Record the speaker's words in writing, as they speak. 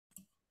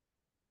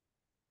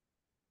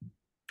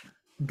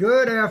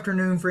Good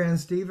afternoon,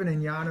 friends. Stephen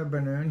and Yana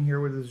Banoon here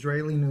with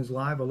Israeli News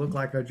Live. I look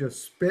like I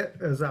just spit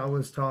as I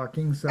was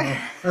talking, so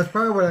that's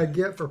probably what I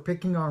get for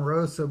picking on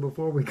Rosa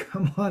before we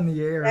come on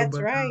the air. That's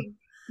But uh, right.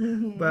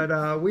 hmm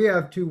but we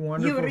have two You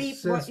wonderful reap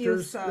what you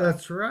sisters. sow.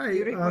 That's You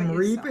right. reap what I'm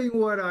you sow. reaping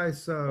what I Yeah.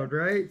 sowed,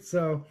 right?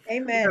 So we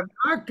have Amen.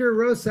 Dr.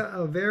 Rosa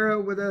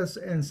Alvera with us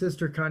and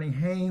Sister Connie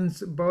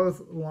Haynes,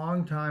 both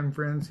longtime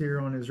friends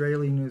here on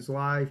Israeli News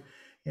Live.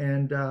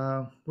 And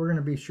we're going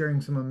to be sharing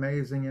some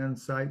amazing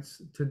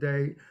insights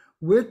today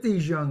with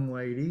these young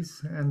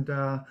ladies. And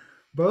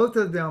both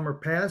of them are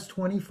past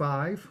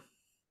 25.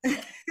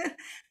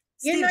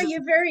 Steve just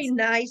You're very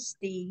nice,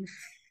 Steve.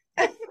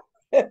 he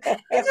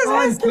just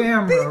has On to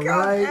camera, pick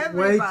on right?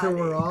 Wait till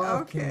we're everybody.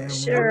 off Okay. camera.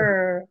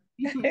 Sure.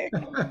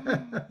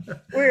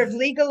 We're of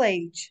legal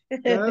age.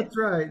 That's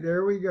right.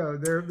 There we go.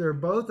 They're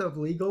both of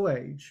legal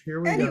age. Here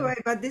we go. Anyway,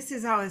 but this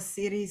is our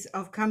series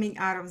of coming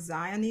out of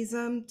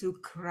Zionism to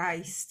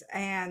Christ.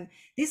 And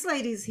these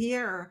ladies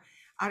here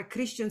are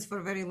Christians for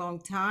a very long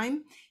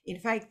time. In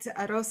fact,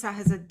 Rosa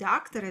has a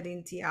doctorate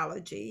in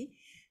theology.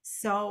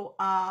 So,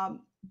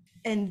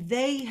 and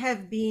they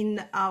have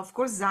been, of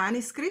course,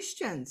 Zionist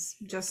Christians,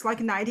 just like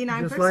Just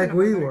 99% like of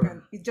we were.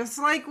 Americans, just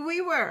like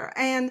we were.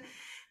 And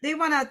they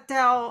want to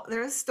tell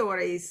their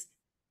stories.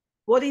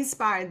 What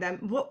inspired them?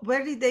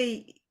 Where did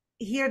they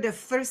hear the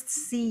first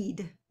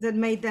seed that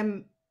made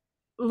them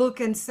look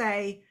and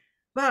say,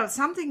 well,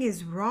 something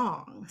is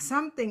wrong.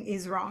 Something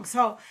is wrong.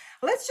 So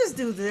let's just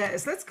do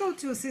this. Let's go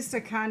to Sister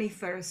Connie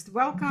first.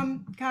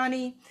 Welcome,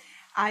 Connie.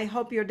 I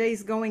hope your day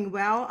is going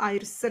well. I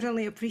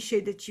certainly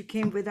appreciate that you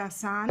came with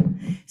us on.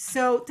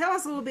 So tell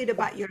us a little bit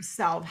about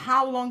yourself.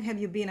 How long have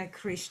you been a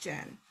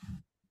Christian?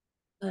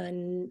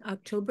 On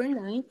October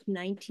 9th,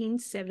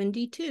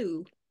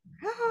 1972.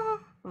 Oh,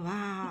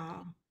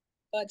 wow.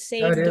 Got That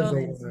saved is on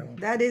a while.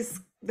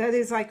 That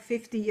is like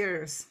 50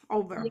 years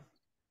over.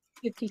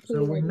 52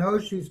 So we years. know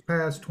she's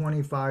passed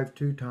 25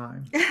 two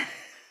times.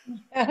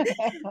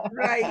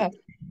 Right. 20.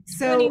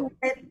 So,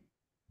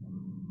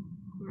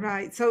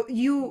 right. So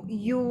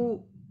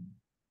you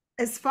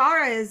as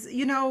far as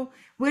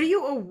were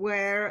you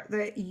aware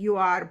that you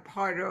are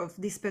part of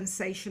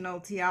dispensational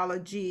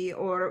theology,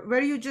 or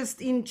were you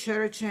just in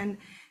church and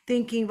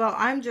thinking, well,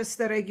 I'm just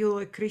a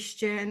regular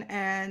Christian,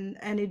 and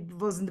it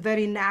wasn't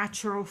very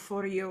natural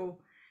for you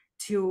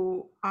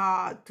to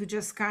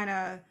just kind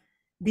of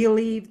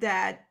believe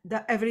that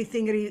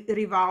everything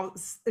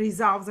revolves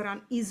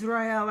around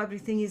Israel.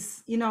 Everything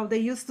is, they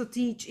used to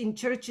teach in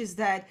churches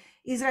that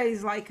Israel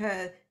is like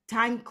a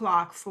time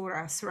clock for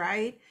us,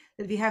 right?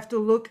 That we have to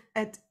look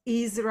at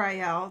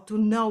Israel to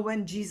know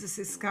when Jesus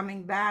is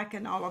coming back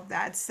and all of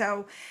that.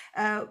 So,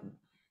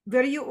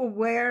 were you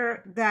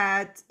aware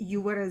that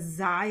you were a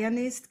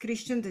Zionist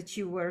Christian, that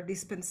you were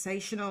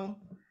dispensational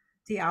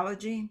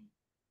theology?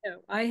 No,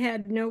 I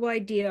had no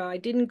idea. I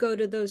didn't go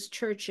to those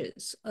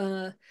churches.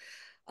 I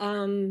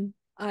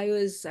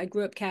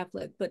grew up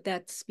Catholic, but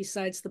that's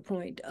besides the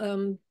point.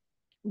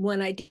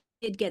 When I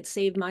did get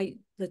saved,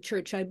 the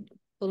church I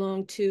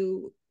belonged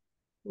to,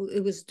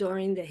 it was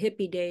during the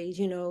hippie days,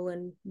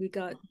 and we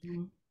got.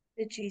 Mhm.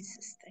 The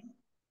Jesus thing.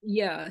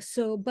 Yeah,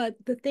 so but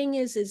the thing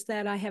is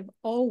that I have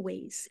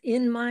always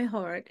in my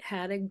heart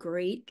had a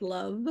great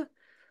love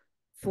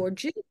for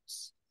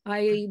Jews.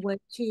 I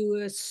went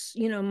to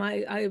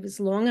I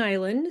was Long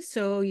Island,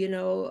 so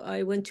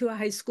I went to a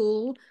high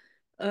school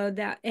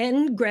that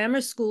and grammar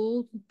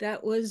school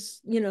that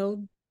was,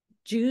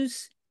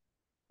 Jews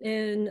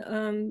and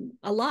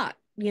a lot,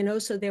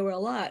 so there were a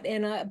lot.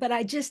 And but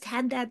I just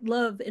had that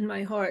love in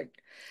my heart.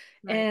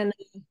 Right. And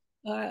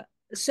uh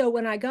so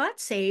when I got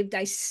saved,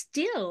 I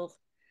still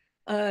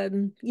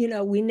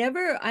we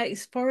never,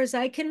 as far as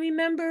I can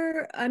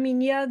remember, I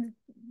mean, yeah,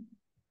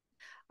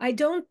 I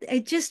don't,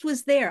 it just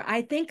was there.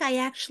 I think I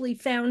actually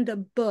found a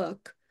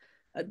book,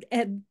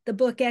 the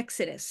book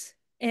Exodus,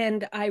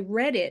 and I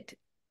read it.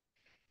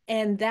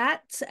 And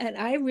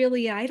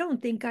I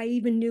don't think I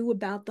even knew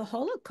about the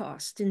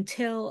Holocaust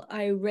until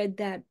I read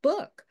that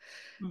book.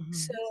 Mhm.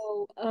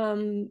 So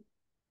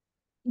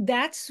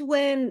that's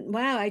when,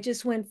 wow, I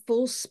just went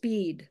full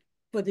speed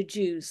for the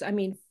Jews. I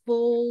mean,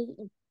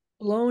 full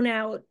blown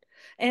out.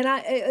 And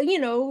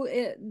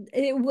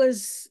it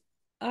was,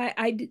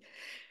 I,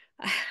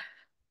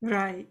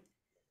 Right.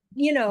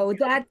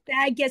 that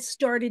gets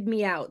started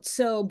me out.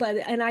 So,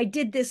 and I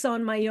did this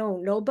on my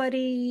own.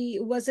 Nobody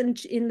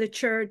wasn't in the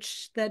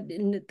church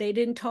they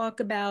didn't talk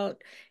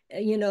about,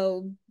 you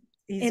know,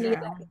 any of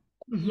Israel.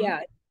 that. Mhm. Yeah,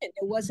 it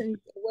wasn't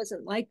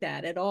like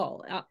that at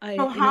all. So I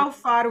how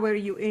far were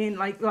you in?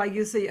 Like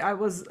you say, I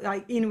was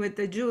like in with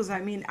the Jews. I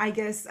mean, I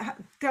guess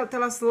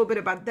tell us a little bit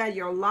about that,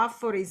 your love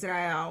for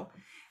Israel.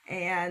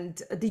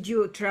 And did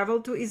you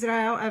travel to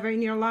Israel ever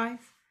in your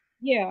life?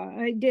 Yeah,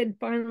 I did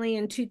finally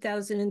in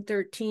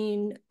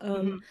 2013.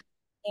 Mhm.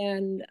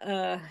 And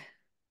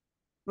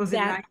Was it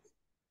that nice?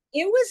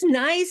 It was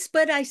nice,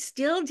 but I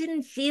still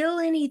didn't feel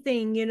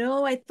anything,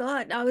 I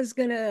thought I was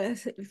gonna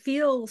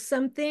feel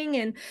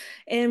something,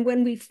 and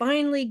when we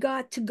finally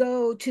got to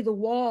go to the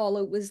wall,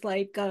 it was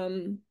like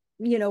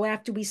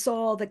after we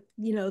saw the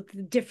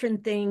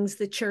different things,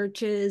 the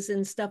churches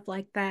and stuff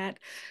like that,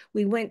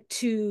 we went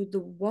to the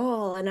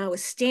wall, and I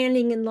was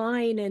standing in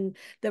line, and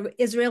the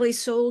Israeli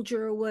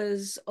soldier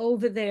was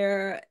over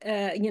there,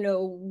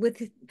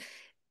 with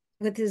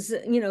his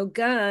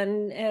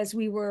gun, as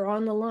we were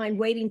on the line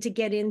waiting to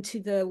get into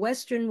the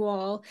western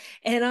wall.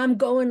 And I'm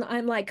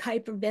like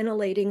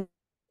hyperventilating.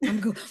 I'm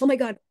going, oh my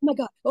God, oh my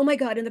God, oh my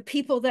God. And the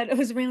people that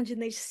was around you,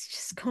 and they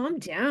just calm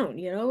down,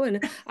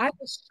 and I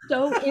was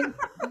so in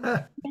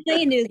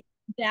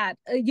that,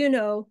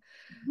 and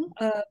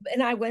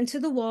I went to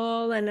the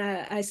wall, and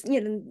I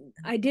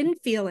didn't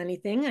feel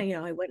anything.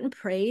 I went and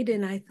prayed,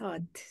 and I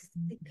thought,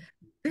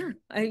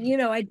 I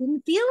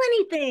didn't feel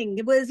anything.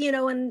 It was,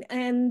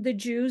 and the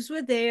Jews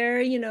were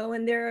there,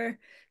 and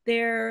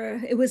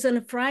it was on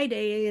a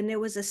Friday, and it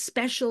was a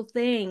special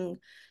thing.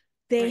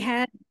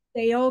 Right.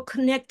 They all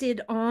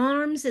connected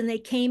arms, and they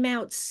came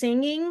out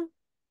singing.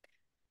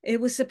 It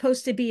was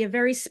supposed to be a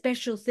very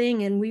special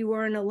thing, and we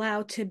weren't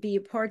allowed to be a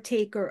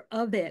partaker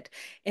of it.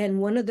 And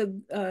one of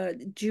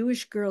the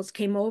Jewish girls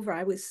came over.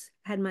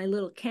 Had my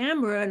little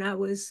camera, and I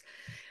was,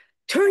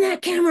 turn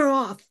that camera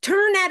off,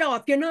 turn that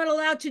off, you're not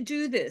allowed to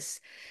do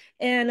this.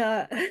 And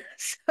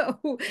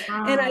so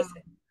and I Wow.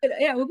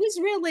 yeah, it was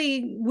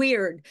really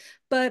weird.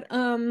 But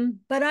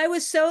I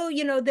was so,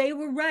 they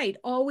were right,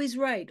 always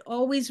right,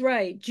 always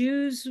right.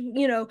 Jews,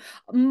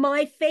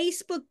 my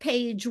Facebook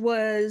page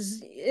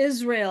was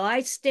Israel.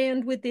 I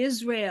stand with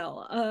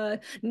Israel.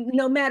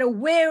 No matter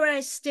where I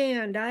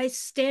stand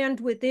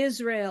with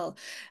Israel.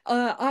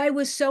 I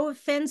was so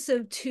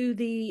offensive to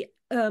the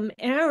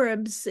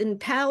Arabs and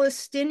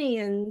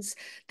Palestinians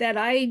that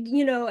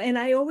and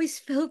I always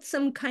felt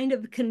some kind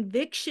of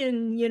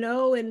conviction,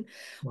 and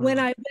when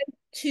Wow. I went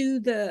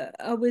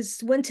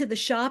to the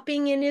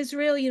shopping in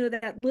Israel,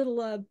 that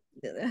little,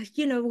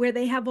 where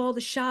they have all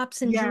the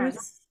shops in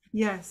Jerusalem. Yes.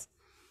 Yes.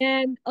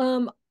 And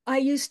I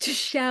used to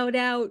shout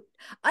out,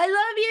 "I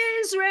love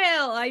you,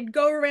 Israel!" I'd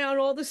go around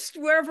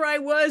wherever I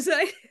was,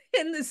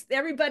 and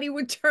everybody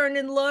would turn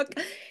and look.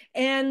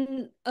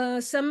 And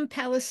some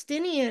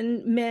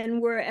Palestinian men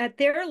were at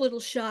their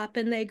little shop,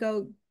 and they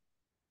go,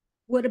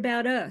 "What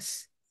about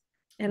us?"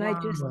 And I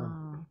just Wow.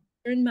 Wow.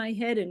 turned my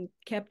head and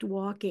kept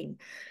walking,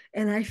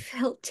 and I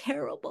felt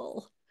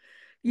terrible,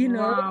 you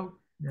know. Wow.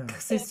 Yeah.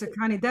 Sister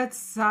Connie, that's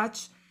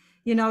such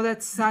Yeah.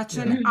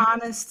 an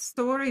honest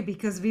story,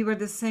 because we were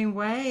the same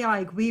way.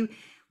 Like we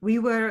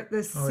were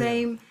the Oh yeah.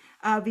 same.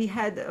 We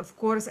had, of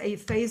course, a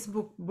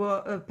Facebook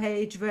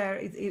page where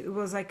it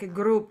was like a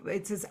group.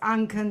 It says,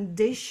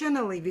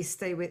 unconditionally we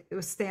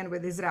stand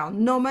with Israel,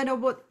 no matter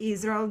what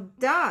Israel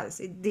does.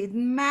 It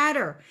didn't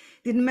matter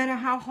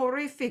how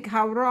horrific,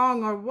 how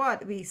wrong, or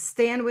what. We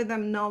stand with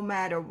them no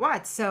matter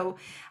what. So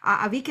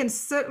we can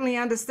certainly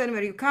understand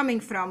where you're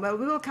coming from, but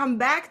we will come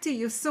back to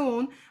you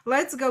soon.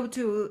 Let's go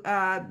to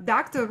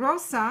Dr.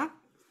 Rosa.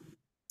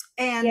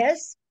 And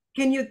Yes,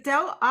 can you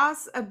tell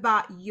us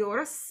about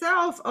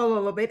yourself a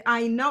little bit?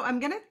 I know I'm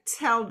going to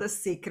tell the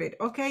secret.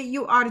 Okay.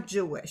 You are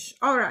Jewish.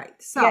 All right.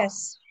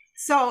 yes.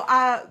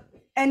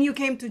 And you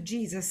came to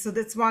Jesus. So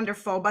that's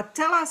wonderful. But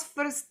tell us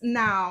first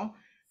now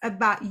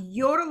about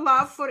your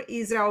love for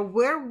Israel.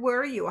 Where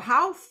were you?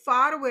 How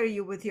far were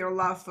you with your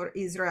love for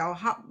Israel?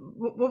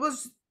 What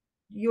was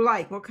you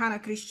like? What kind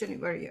of Christian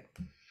were you?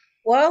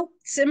 Well,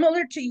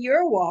 similar to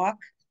your walk,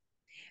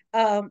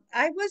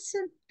 I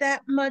wasn't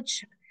that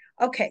much.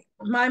 Okay,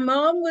 my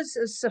mom was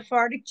a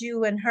Sephardic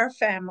Jew and her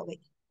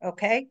family,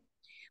 okay?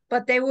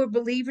 But they were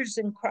believers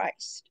in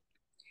Christ.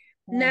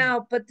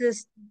 Now, but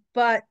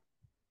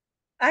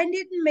I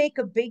didn't make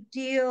a big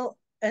deal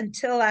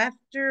until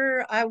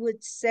after, I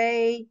would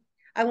say,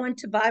 I went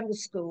to Bible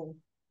school.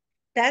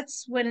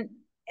 That's when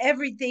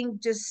everything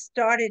just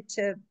started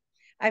to,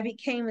 I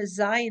became a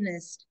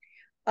Zionist.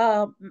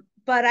 Um,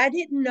 but I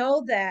didn't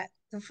know that.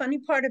 The funny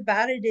part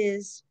about it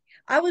is,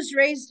 I was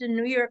raised in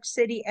New York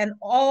City, and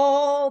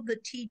all the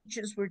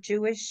teachers were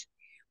Jewish.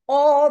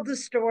 All the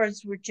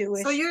stores were So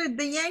Jewish. you're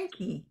the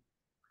Yankee.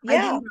 I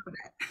Yeah, didn't know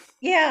that.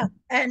 yeah.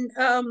 And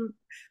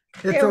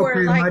It's there were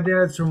okay. like, My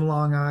dad's from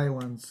Long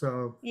Island,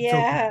 so it's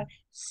okay. yeah.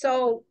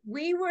 So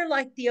we were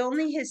like the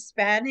only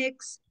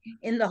Hispanics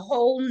in the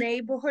whole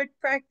neighborhood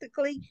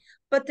practically.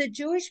 But the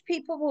Jewish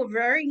people were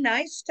very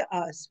nice to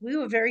us. We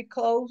were very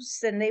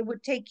close, and they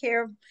would take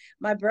care of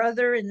my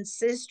brother and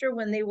sister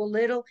when they were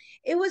little.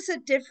 It was a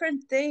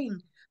different thing.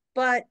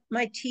 But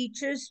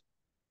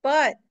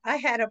but I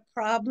had a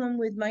problem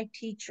with my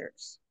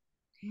teachers.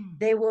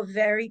 They were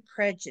very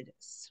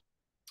prejudiced,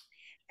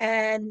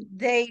 and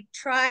they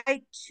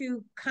tried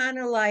to kind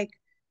of like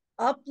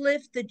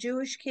uplift the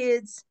Jewish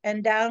kids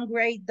and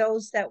downgrade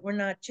those that were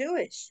not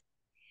Jewish.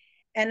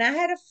 And I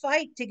had to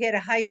fight to get a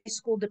high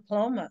school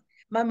diploma.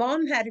 My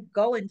mom had to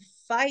go and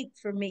fight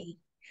for me,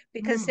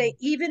 because Mm.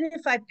 even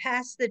if I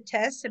passed the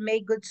test and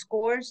made good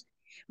scores,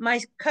 my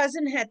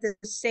cousin had the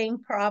same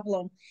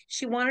problem.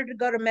 She wanted to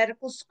go to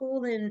medical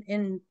school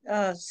in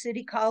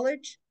City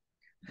College,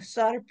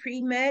 started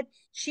pre-med.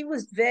 She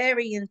was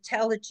very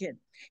intelligent.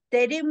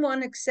 They didn't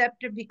want to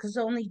accept her because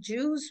only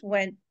Jews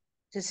went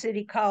to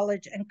City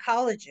College and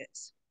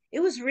colleges. It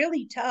was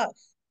really tough.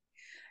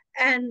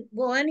 And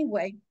well,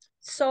 anyway,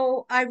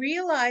 so I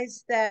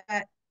realized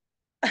that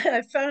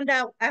I found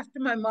out after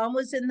my mom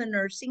was in the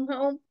nursing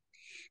home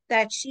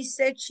that she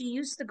said she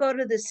used to go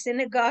to the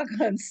synagogue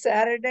on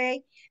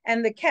Saturday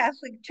and the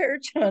Catholic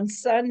Church on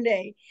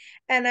Sunday.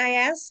 And I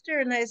asked her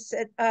and I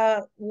said,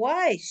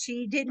 why?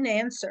 She didn't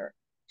answer.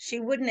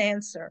 She wouldn't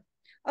answer.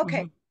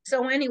 Okay. Mhm.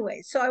 So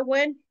anyway, so I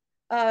went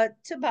to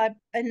about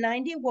a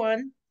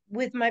 91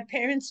 with my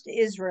parents to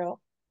Israel.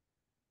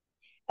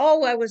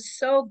 Oh, I was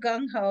so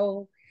gung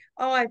ho.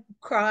 Oh, I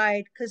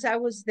cried because I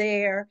was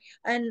there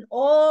and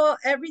all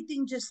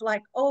everything just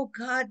like, oh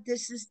God,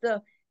 this is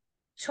the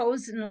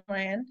chosen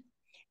land.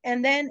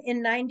 And then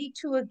in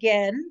 92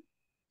 again,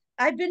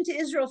 I've been to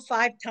Israel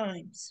 5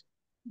 times.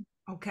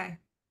 Okay.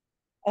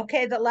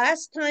 Okay, the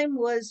last time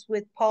was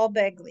with Paul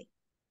Begley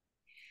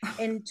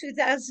in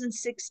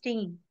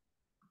 2016.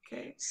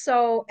 Okay.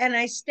 So, and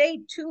I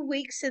stayed 2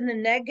 weeks in the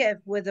Negev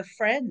with a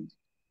friend,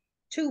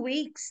 2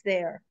 weeks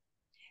there.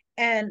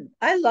 And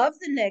I love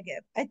the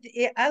Negev.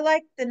 I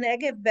like the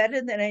Negev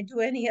better than I do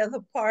any other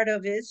part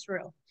of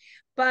Israel.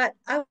 But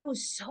I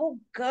was so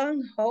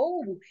gung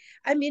ho.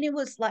 I mean, it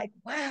was like,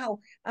 wow,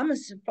 I'm a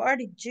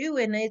Sephardic Jew,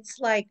 and it's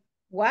like,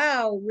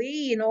 wow,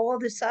 we and all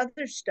this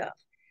other stuff.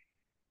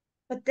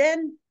 But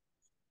then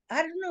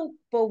I don't know,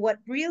 but what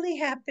really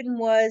happened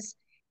was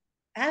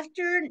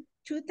after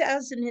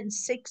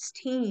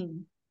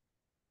 2016,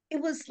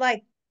 it was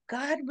like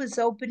God was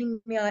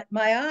opening my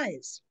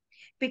eyes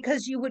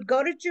because you would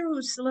go to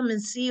Jerusalem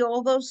and see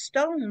all those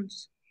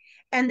stones,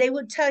 and they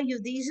would tell you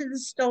these are the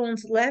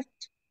stones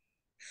left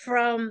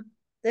from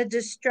the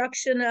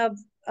destruction of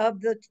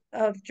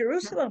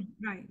Jerusalem.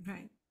 Right,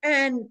 right.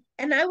 And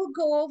I would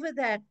go over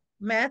that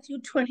Matthew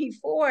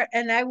 24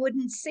 and I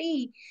wouldn't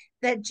see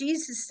that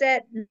Jesus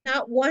said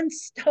not one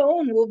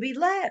stone will be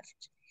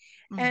left.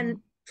 Mhm.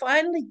 And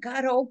finally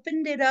God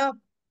opened it up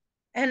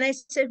and I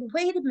said,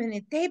 wait a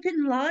minute, they've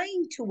been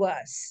lying to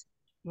us.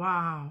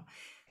 Wow.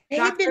 They've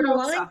Dr. been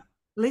lying. Rosa,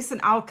 listen,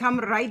 I'll come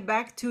right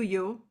back to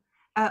you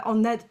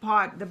on that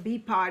part, the B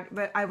part,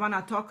 but I want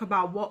to talk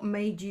about what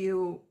made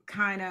you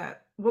kind of,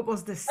 what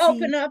was the seed?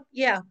 Open up.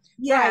 Yeah, right.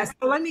 Yes.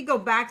 So let me go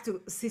back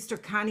to Sister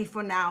Connie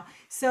for now.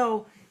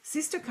 So,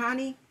 Sister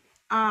Connie,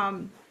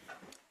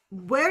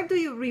 where do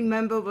you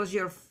remember was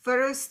your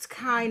first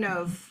kind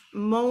of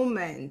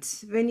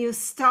moment when you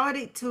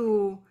started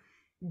to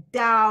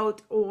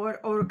doubt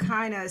or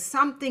kind of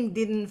something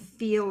didn't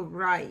feel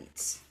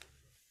right?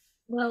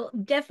 Well,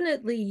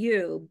 definitely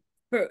you.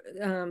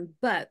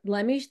 But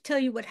let me tell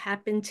you what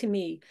happened to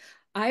me.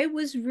 I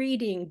was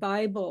reading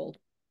Bible.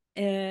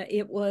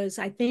 It was,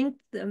 I think,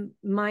 the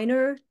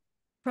minor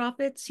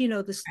prophets,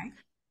 this, Okay.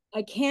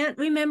 I can't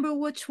remember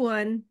which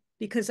one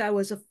because I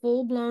was a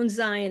full-blown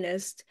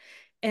Zionist.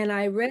 And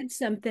I read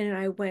something and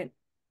I went,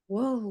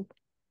 whoa,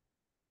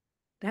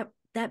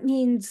 that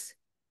means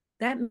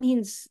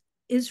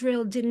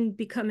Israel didn't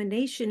become a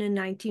nation in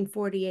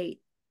 1948.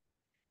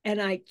 And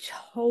I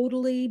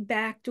totally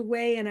backed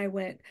away and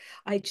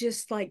I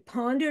just like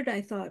pondered.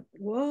 I thought,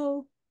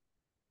 whoa.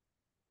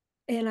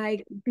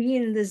 And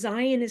being the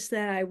Zionist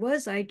that I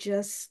was, I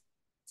just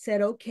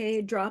said,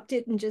 okay, dropped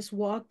it and just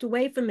walked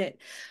away from it.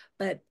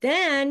 But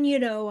then,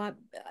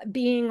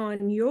 being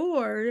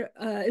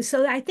on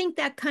so I think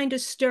that kind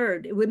of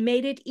stirred. It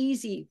made it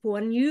easy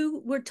when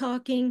you were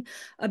talking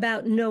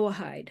about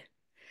Noahide.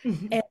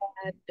 And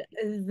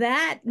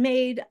that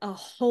made a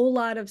whole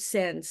lot of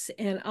sense.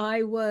 And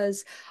I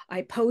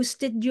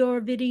posted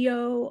your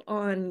video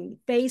on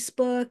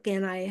Facebook,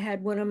 and I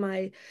had one of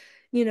my,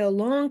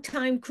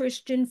 longtime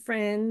Christian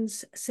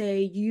friends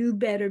say, you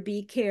better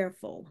be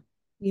careful,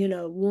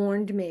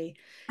 warned me.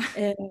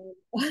 And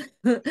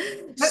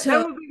That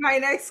so, would be my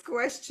next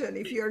question.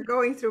 If you're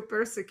going through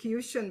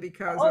persecution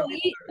because of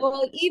it.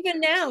 well, even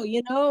now,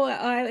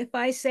 if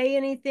I say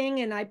anything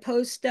and I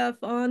post stuff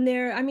on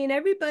there, I mean,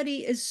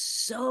 everybody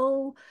is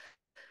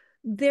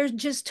they're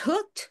just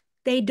hooked.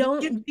 Did They you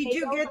don't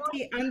get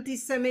the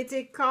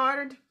anti-Semitic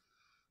card?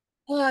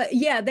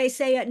 yeah, they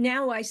say it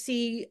now. I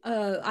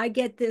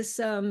get this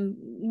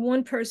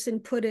one person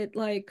put it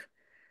like,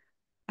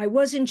 I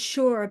wasn't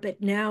sure,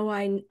 but now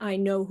I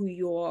know who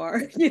you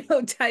are,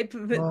 type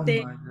of a Oh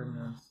thing. my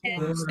goodness.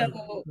 And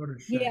so What a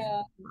shame.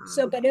 yeah.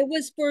 So Wow. but it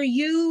was for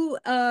you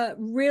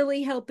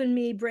really helping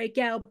me break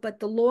out, but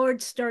the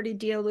Lord started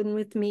dealing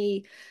with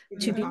me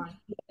to Even be hard.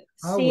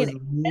 I seeing would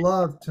it.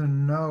 love to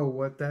know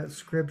what that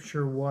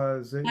scripture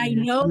was. I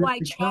know If I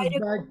it try comes to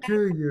go back back.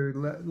 to you,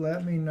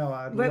 let me know.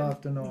 I'd But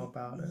love to know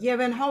about it. yeah,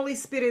 when Holy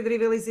Spirit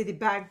reveals it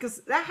back, because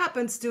that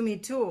happens to me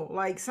too.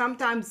 Like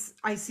sometimes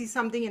I see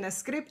something in a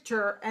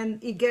scripture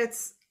and it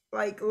gets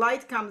like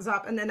light comes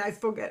up and then I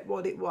forget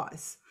what it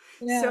was.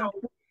 So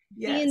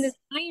Yeah. Being the yes.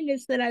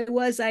 Zionist that I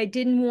was, I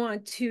didn't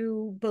want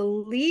to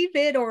believe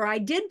it, or I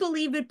did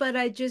believe it, but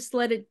I just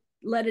let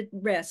it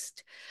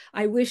rest.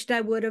 I wished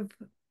I would have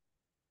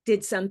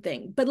did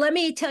something. But let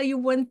me tell you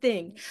one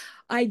thing.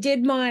 I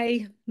did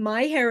my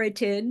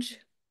heritage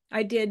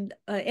I did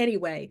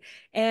anyway.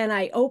 And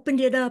I opened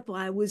it up.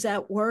 I was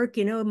at work,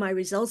 my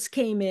results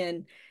came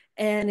in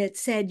and it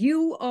said,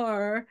 you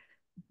are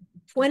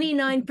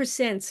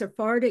 29%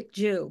 Sephardic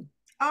Jew.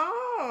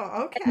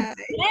 Oh,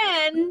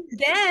 And okay.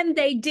 then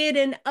they did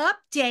an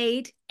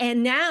update,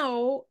 and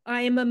now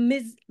I am a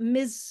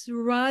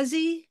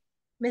Mizrazi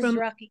from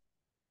Mizrahi.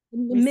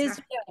 Miz.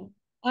 Mr.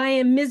 I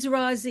am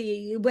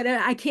Mizrazi, but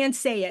I can't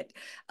say it.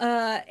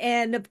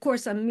 And of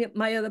course,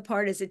 my other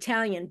part is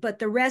Italian, but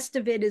the rest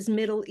of it is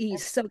Middle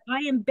East. So I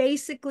am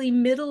basically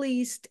Middle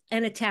East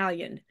and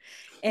Italian.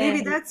 Maybe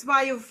And that's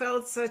why you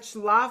felt such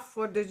love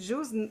for the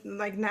Jews,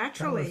 like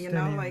naturally,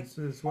 like,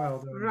 Palestinians as well,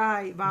 though.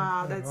 right.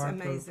 Wow, That that's heart for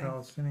the amazing.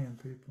 Palestinian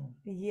people.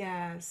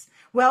 Yes.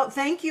 Well,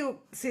 thank you,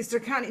 Sister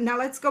Connie. Now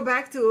let's go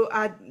back to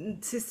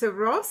Sister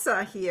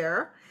Rosa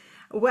here.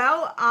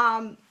 Well,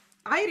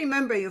 I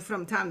remember you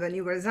from time when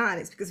you were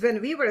Zionist, because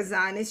when we were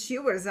Zionist,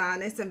 you were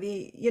Zionist, and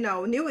we,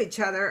 knew each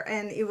other,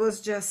 and it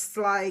was just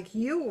like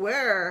you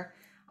were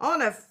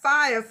on a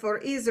fire for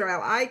Israel.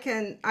 I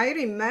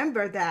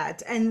remember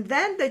that. And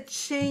then the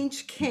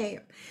change came.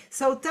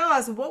 So tell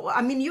us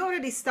you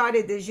already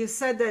started this. You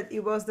said that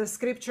it was the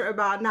scripture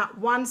about not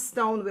one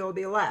stone will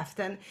be left.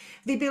 And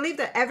we believe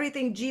that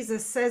everything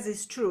Jesus says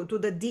is true to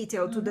the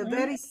detail, to the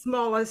very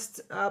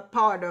smallest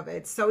part of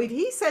it. So if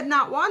he said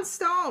not one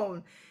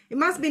stone, it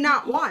must be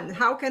not one.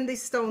 How can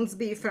these stones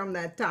be from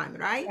that time,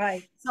 right?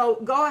 Right.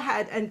 So go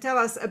ahead and tell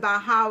us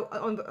about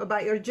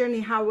about your journey.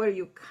 How were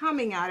you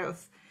coming out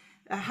of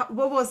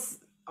what was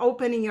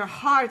opening your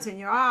heart and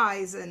your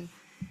eyes, and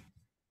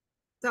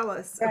tell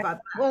us Right. about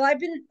that. Well,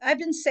 I've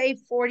been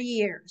saved 40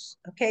 years.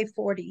 Okay,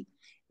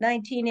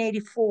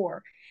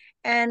 1984.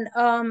 And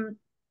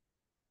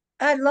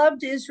I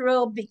loved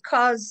Israel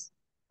because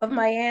of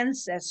my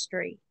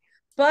ancestry.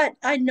 But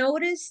I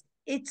noticed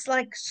it's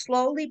like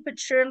slowly but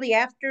surely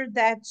after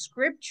that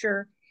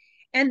scripture,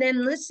 and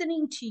then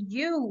listening to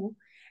you,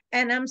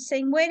 and I'm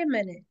saying, wait a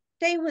minute,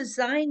 they were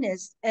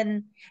Zionists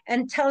and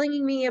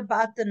telling me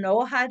about the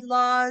Noahide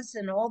laws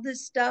and all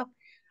this stuff.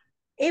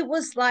 It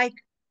was like,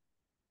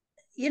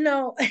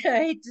 I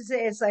hate to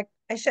say it's like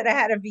I should have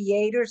had a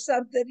V8 or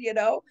something.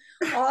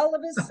 All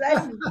of a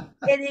sudden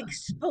it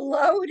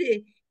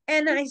exploded.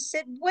 And I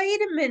said, wait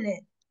a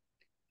minute,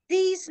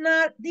 these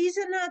are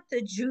not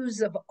the Jews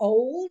of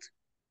old.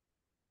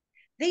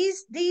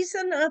 These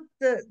are not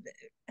the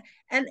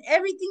and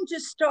everything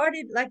just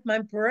started like my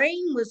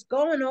brain was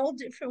going all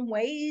different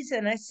ways.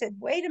 And I said,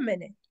 wait a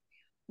minute,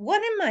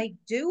 what am I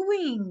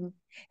doing?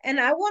 And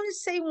I want to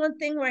say one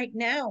thing right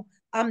now.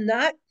 I'm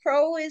not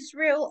pro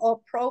Israel or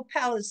pro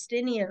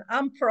Palestinian.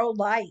 I'm pro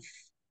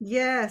life.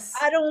 Yes.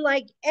 I don't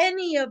like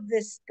any of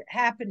this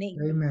happening.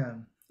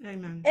 Amen.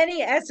 Amen.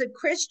 As a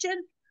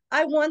Christian,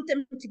 I want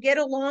them to get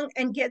along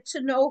and get to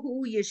know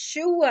who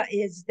Yeshua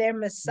is, their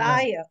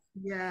Messiah.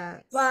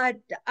 Yes. But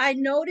I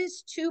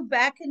noticed too,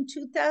 back in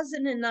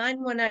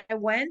 2009 when I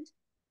went,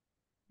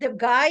 the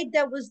guide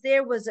that was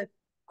there was a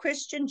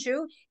Christian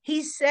Jew.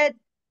 He said,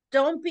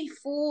 don't be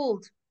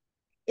fooled.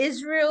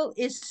 Israel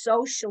is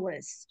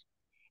socialist.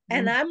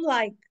 And I'm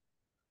like,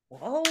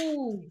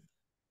 whoa.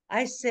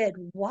 I said,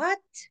 what?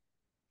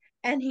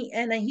 And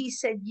he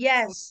said,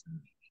 yes,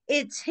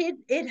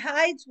 it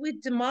hides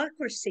with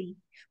democracy,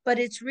 but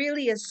it's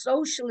really a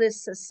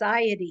socialist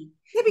society.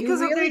 Yeah, You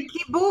because of their really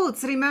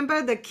kibbutz.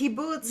 Remember the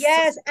kibbutz?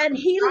 Yes, and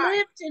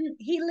Right.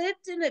 he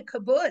lived in a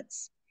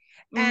kibbutz,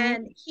 Mm-hmm.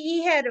 and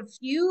he had a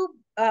few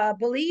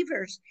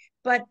believers,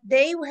 but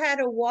they had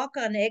to walk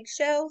on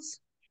eggshells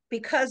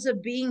because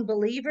of being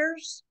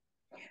believers.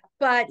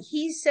 But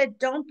he said,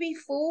 don't be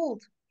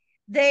fooled.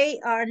 They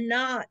are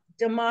not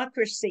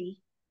democracy.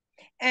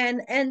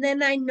 And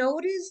then I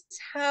noticed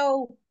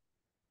how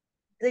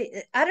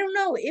I don't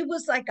know, it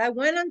was like I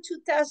went on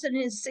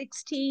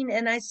 2016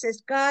 and I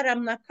says, God,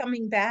 I'm not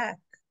coming back.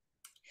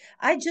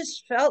 I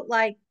just felt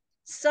like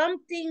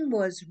something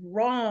was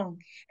wrong.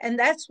 And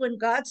that's when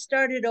God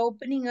started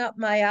opening up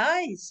my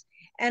eyes.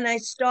 And I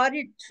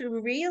started to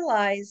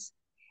realize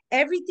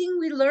everything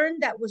we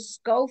learned that was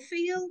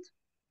Schofield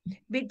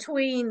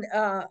between,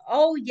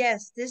 oh,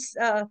 yes, this,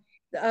 what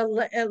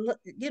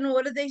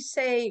do they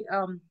say?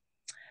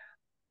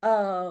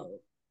 Uh,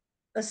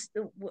 a,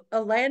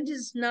 a land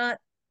is not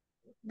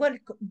what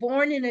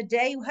born in a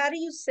day. How do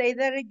you say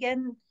that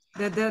again?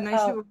 That the Uh,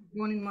 nation was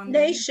born in one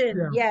day. nation,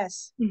 Yeah.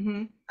 yes.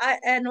 Mm-hmm.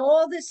 And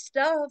all this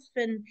stuff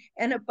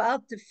and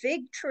about the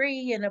fig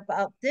tree and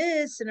about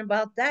this and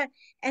about that.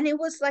 And it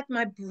was like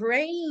my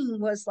brain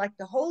was like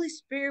the Holy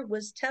Spirit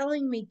was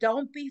telling me,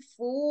 don't be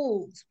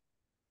fooled.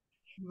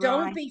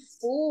 Don't Right. be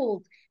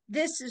fooled.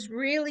 This is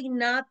really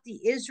not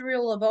the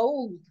Israel of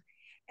old.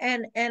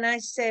 And I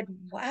said,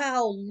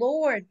 wow,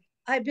 Lord,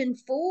 I've been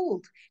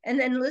fooled. And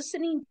then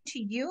listening to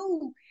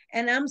you,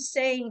 and I'm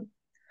saying,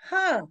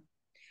 huh.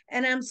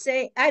 And I'm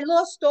saying, I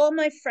lost all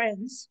my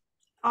friends.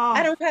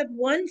 I Oh, don't have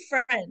one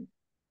friend.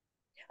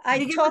 I we're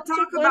going to talked to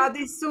talk one. about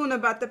this soon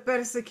about the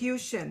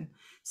persecution.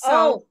 So,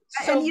 Oh,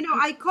 and so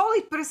I call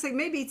it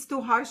maybe it's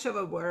too harsh of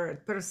a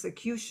word,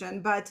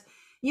 persecution, but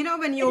You know,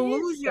 when It you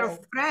is lose your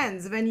so.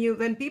 friends,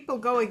 when people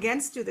go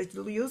against you that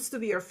used to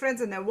be your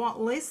friends and they won't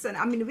listen.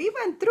 I mean, we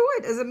went through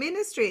it as a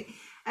ministry.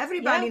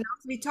 Everybody Yeah.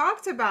 knows we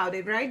talked about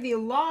it, right? We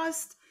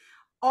lost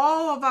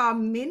all of our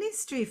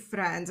ministry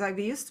friends. Like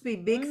we used to be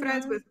big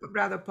friends Mm-hmm. with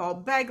Brother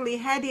Paul Begley,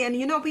 Hetty, and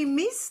you know, we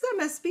miss them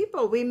as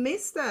people. We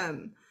miss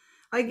them.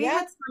 Like we Yeah.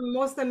 had some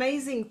most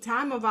amazing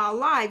time of our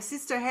lives.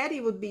 Sister Hetty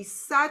would be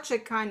such a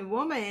kind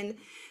woman.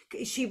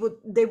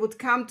 They would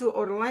come to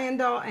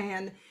Orlando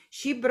and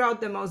she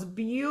brought the most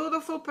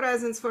beautiful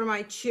presents for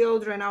my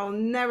children. I will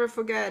never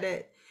forget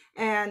it.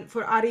 And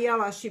for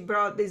Ariella, she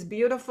brought this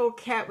beautiful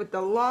cat with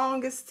the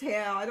longest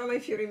tail. I don't know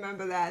if you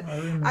remember that. I I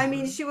remember.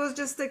 mean, she was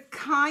just the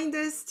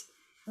kindest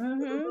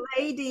Mm-hmm.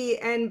 lady,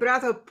 and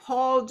Brother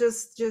Paul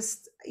just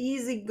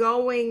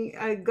easygoing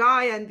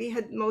guy, and we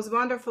had most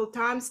wonderful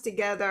times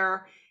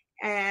together.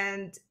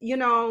 And you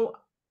know,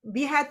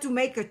 we had to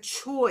make a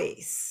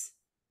choice.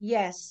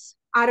 Yes.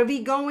 Are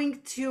we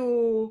going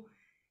to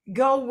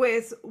go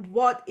with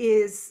what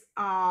is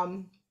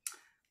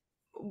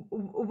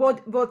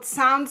what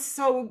sounds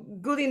so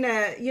good in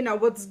a, you know,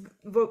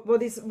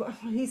 what is,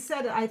 he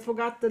said, I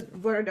forgot the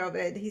word of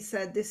it. He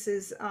said this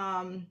is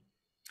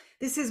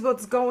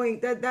what's going,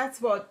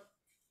 that's what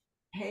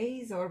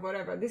pays or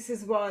whatever. This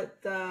is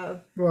what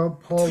the Well,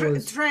 Paul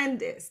was,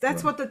 trend is.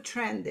 That's well, what the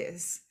trend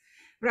is,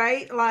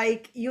 right?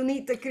 Like you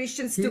need the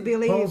Christians to Paul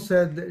believe.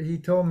 said that, he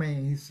told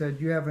me, he said,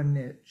 you have a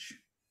niche.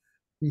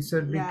 He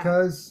said, Yeah,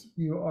 because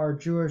you are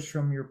Jewish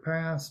from your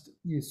past,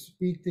 you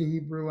speak the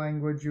Hebrew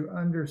language, you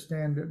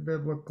understand it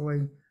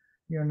biblically,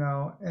 you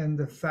know, and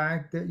the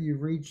fact that you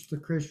reach the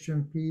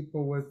Christian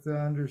people with the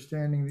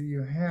understanding that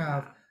you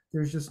have, yeah.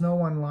 there's just no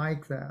one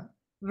like that.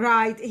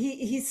 Right.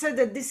 He said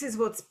that this is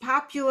what's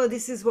popular,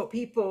 this is what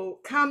people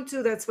come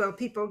to, that's where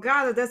people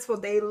gather, that's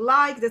what they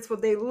like, that's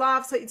what they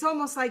love. So it's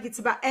almost like it's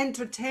about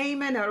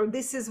entertainment, or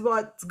this is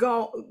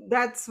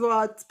that's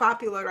what's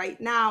popular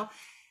right now.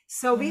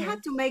 So we Mm-hmm.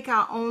 had to make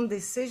our own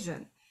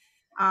decision.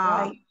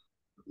 Um, Right.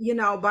 you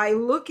know, by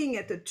looking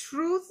at the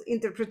truth,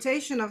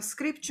 interpretation of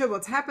scripture,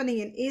 what's happening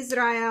in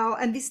Israel,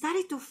 and we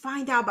started to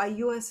find out about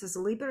US's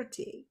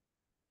liberty.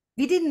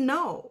 We didn't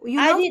know, you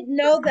I know. didn't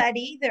know that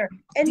either.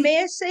 And Did,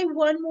 may I say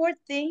one more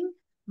thing?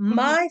 Mhm.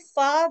 My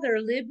father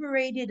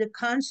liberated a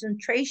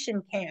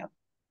concentration camp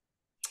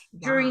Wow.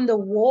 during the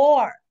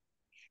war,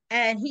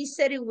 and he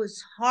said it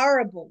was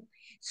horrible.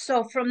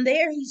 So from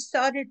there, he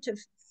started to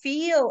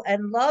feel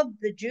and love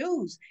the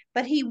Jews,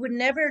 but he would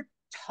never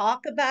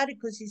talk about it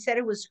because he said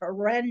it was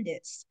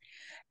horrendous.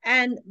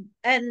 And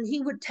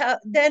he would tell.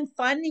 Then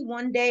finally,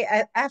 one day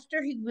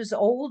after he was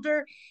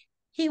older,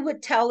 he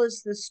would tell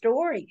us the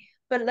story.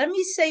 But let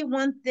me say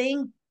one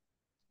thing,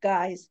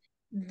 guys.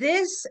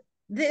 This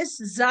this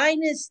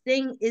Zionist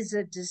thing is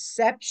a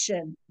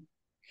deception.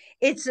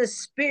 It's a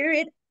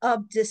spirit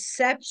of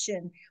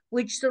deception,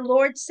 which the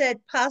Lord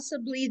said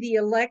possibly the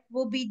elect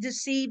will be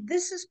deceived.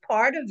 This is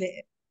part of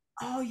it.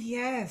 Oh,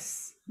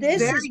 yes.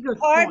 This Very is good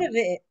part of point.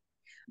 it.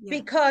 Yeah.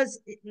 Because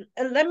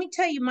let me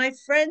tell you, my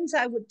friends,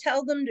 I would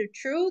tell them the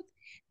truth.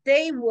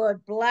 They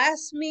would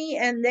blast me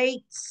and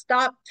they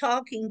stop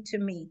talking to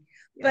me.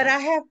 But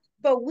Yeah.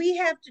 we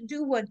have to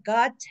do what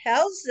God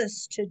tells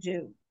us to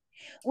do.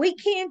 We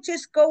can't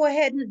just go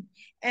ahead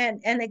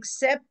and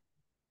accept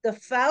the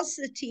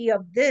falsity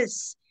of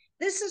this.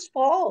 This is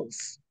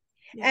false.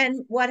 Yeah.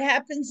 And what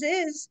happens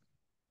is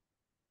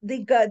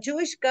the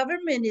Jewish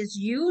government is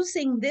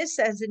using this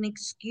as an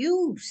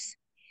excuse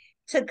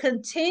to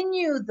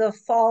continue the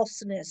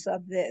falseness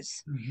of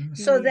this, Mhm.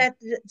 so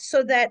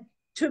Yeah. that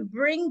to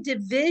bring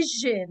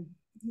division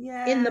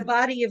in the Yeah.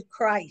 body of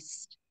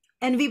Christ.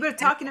 And we were And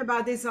talking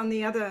about this on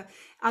the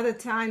other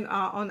time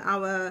on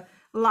our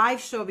live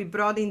show. We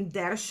brought in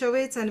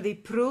Dershowitz and we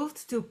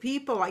proved to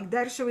people, like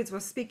Dershowitz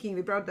was speaking,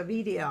 we brought the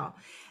video,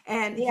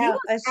 and he yeah, was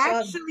I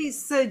saw. actually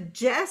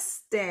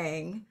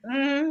suggesting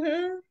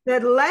Mm-hmm.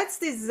 that lets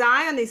the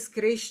Zionist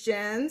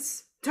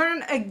Christians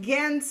turn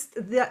against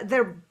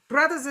their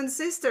brothers and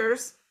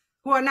sisters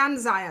who are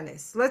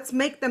non-Zionists. Let's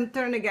make them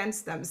turn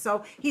against them.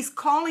 So he's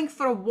calling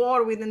for a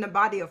war within the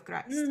body of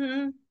Christ.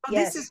 Mm-hmm. So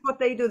this is Yes. what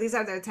they do. These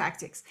are their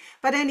tactics.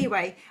 But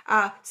anyway,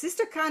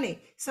 Sister Connie,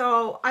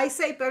 so I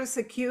say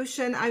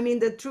persecution. I mean,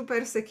 the true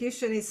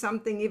persecution is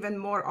something even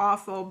more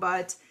awful.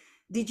 But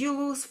did you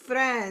lose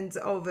friends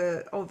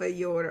over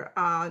your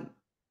uh,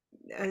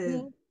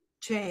 Yeah.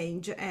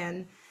 change?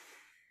 And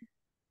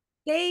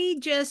They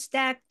just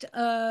act,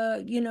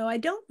 I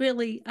don't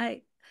really,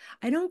 I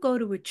don't go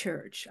to a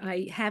church.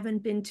 I haven't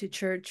been to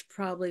church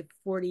probably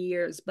 40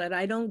 years, but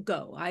I don't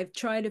go. I've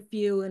tried a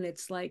few and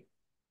it's like,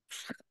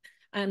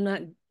 I'm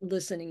not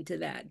listening to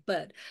that.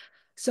 But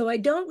so I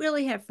don't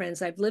really have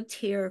friends. I've lived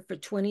here for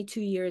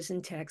 22 years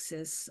in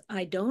Texas.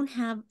 I don't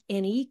have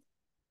any,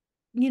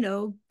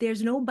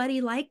 there's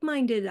nobody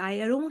like-minded. I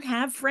don't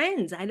have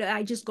friends.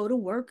 I just go to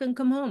work and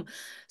come home.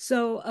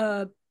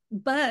 So,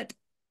 but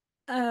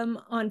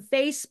on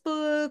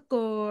Facebook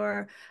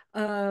or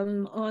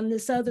on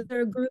this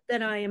other group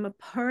that I am a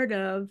part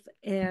of.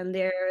 And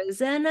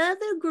there's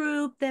another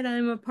group that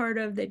I'm a part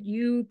of that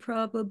you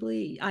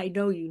probably, I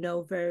know you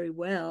know very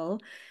well.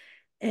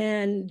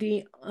 And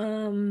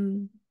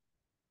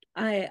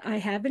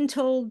I haven't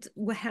told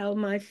how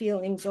my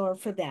feelings are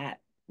for that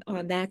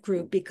on that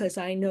group because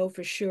I know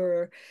for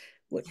sure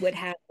what would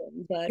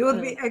happen. But You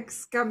would be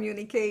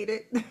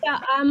excommunicated. yeah,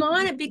 I'm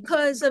on it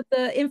because of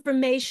the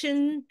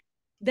information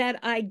that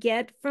I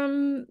get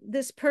from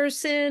this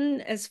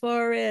person as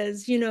far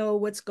as,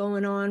 what's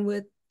going on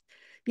with,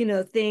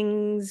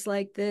 things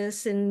like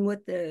this and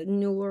what the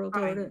New World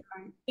Right, Order.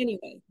 right.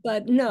 Anyway,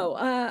 but no,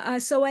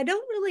 so I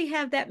don't really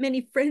have that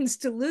many friends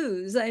to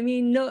lose. I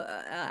mean, no,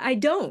 I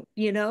don't,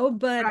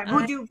 but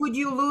Right. Would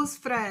you lose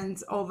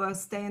friends over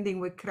standing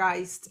with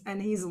Christ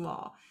and his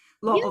law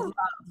of yeah, love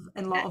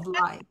and law of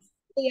life?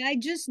 I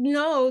just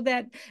know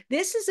that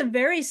this is a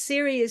very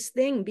serious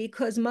thing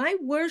because my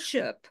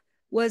worship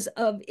was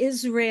of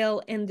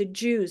Israel and the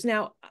Jews.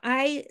 Now,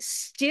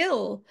 it's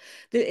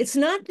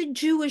not the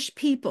Jewish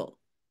people.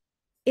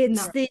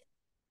 It's No. the,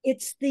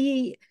 it's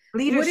the,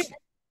 what it, Leadership.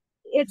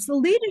 it's the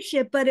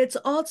leadership, but it's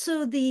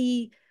also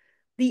the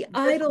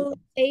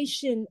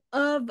idolization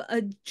of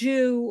a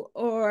Jew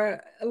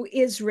or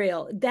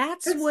Israel.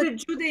 That's That's what. the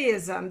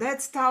Judaism.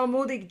 That's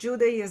Talmudic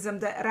Judaism.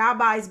 That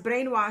rabbis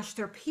brainwashed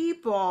their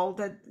people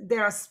that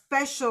they're a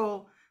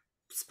special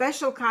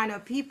kind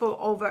of people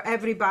over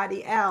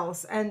everybody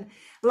else. And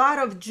a lot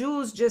of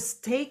Jews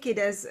just take it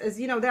as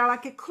they're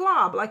like a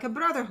club, like a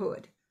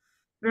brotherhood,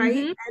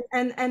 right?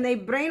 Mhm. And they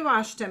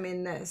brainwashed them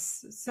in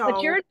this.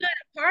 But you're So not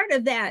a part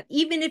of that,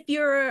 even if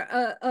you're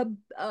a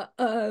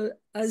secular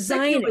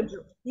Zionist.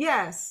 Jew.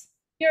 Yes.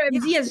 You're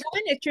Yeah. a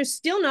Zionist, you're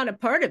still not a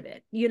part of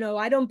it.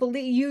 I don't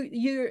believe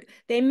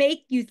they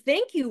make you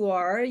think you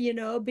are,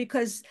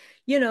 because,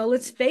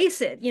 let's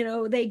face it,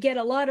 they get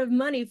a lot of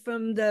money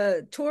from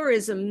the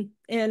tourism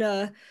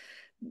and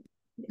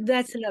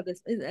that's another,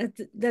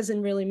 that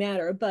doesn't really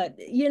matter. But,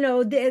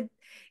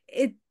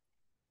 it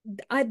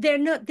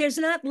there's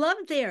not love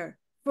there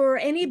for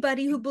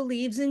anybody who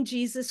believes in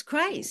Jesus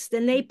Christ.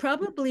 And they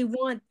probably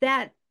want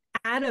that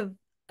out of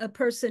a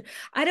person.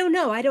 I don't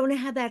know. I don't know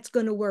how that's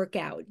going to work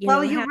out. Well,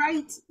 How you're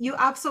right. You're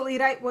absolutely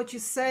right what you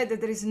said, that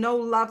there is no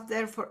love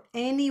there for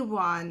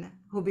anyone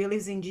who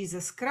believes in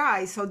Jesus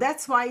Christ. So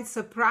that's why it's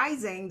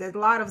surprising that a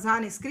lot of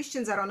Zionist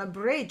Christians are on a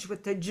bridge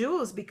with the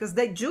Jews, because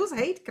the Jews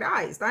hate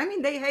Christ. I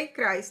mean, they hate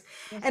Christ.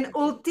 And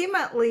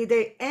ultimately,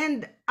 they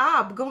end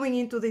up going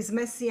into these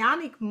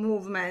messianic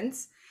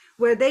movements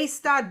where they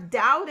start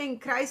doubting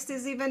Christ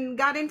is even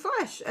God in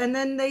flesh. And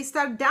then they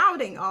start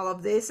doubting all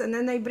of this, and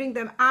then they bring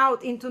them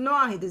out into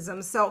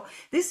Noahidism. So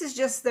this is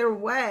just their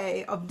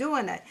way of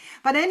doing it.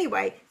 But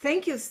anyway,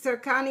 thank you, Sister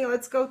Connie.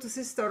 Let's go to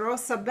Sister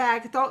Rosa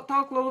back. Talk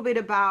a little bit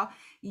about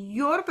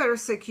your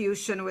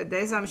persecution with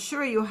this. I'm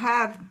sure you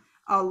have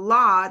a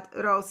lot,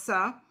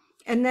 Rosa.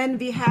 And then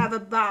we have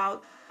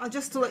about,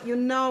 just to let you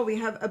know, we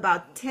have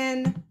about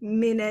 10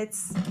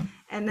 minutes,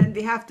 and then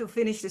we have to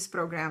finish this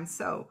program.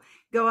 So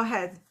go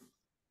ahead.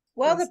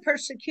 Well, the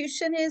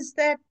persecution is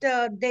that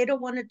they don't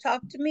want to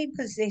talk to me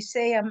because they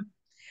say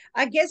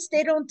I guess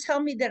they don't tell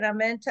me that I'm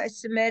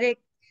anti-Semitic,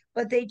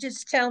 but they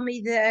just tell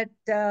me that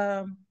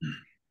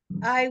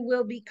I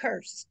will be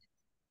cursed.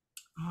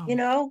 Oh.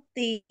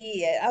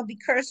 I'll be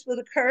cursed with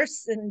a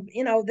curse, and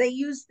they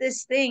use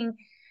this thing.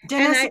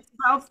 Genesis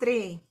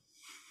 12:3.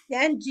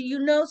 And do you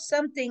know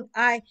something?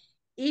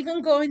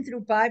 Even going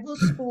through Bible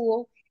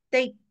school,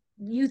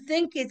 you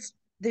think it's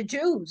the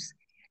Jews,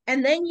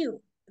 and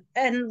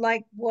then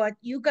like what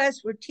you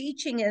guys were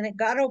teaching, and it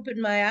got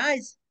open my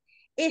eyes.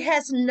 It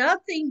has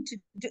nothing to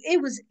do.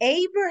 It was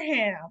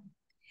Abraham.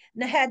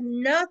 It had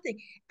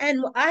nothing.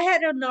 And I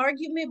had an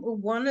argument with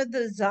one of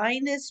the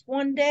Zionists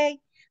one day.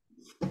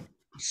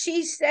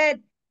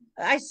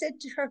 I said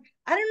to her,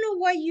 I don't know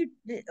why you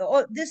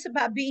this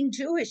about being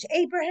Jewish.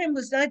 Abraham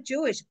was not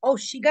Jewish. Oh,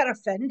 she got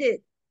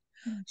offended.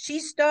 She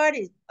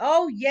started,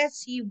 oh,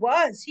 yes, he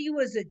was. He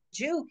was a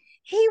Jew.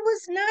 He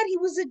was not. He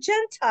was a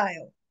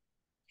Gentile.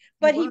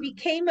 But he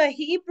became a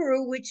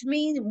Hebrew, which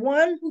means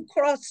one who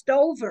crossed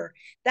over.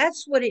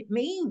 That's what it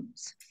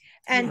means.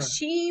 And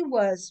she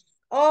was,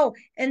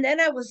 and then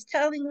I was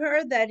telling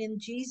her that in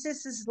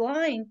Jesus's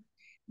line,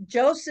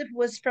 Joseph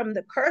was from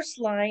the cursed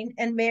line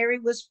and Mary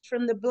was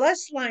from the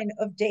blessed line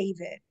of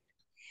David.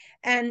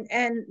 And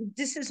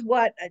this is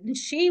what, and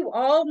she,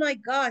 oh my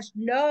gosh,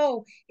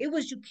 no, it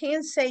was, you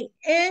can't say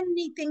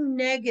anything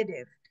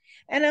negative.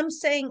 And I'm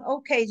saying,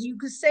 okay, you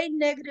could say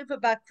negative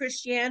about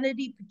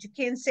Christianity, but you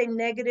can't say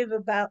negative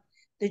about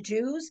the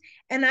Jews.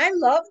 And I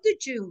love the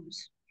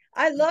Jews.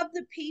 I love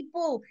the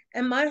people,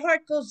 and my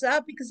heart goes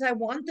out because I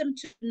want them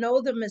to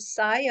know the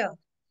Messiah.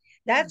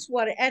 That's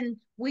what, and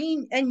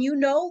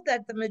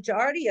that the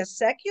majority are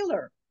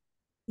secular.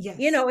 Yes.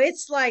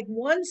 It's like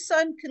one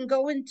son can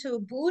go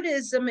into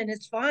Buddhism and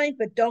it's fine,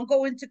 but don't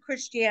go into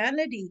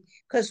Christianity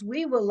because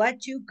we will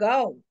let you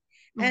go.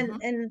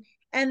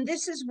 And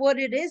this is what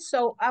it is.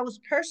 So I was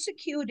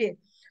persecuted.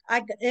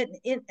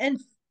 And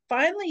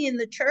finally in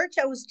the church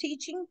I was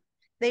teaching,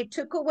 they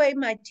took away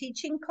my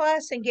teaching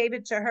class and gave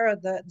it to her,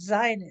 the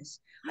Zionist.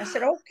 I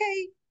said, okay,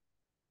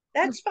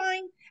 that's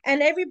fine.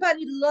 And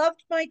everybody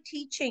loved my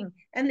teaching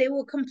and they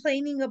were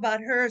complaining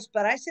about hers.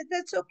 But I said,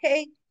 that's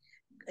okay.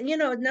 You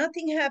know,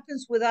 nothing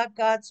happens without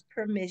God's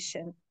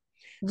permission.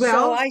 So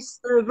Well,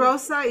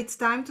 Rosa, it's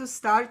time to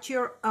start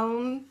your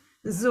own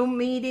Zoom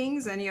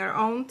meetings and your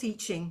own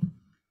teaching.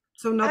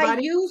 So I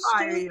nobody will used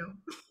fire to, you.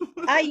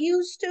 I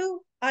used to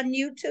on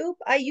YouTube.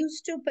 I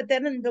used to, but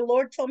then the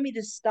Lord told me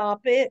to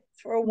stop it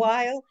for a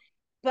while.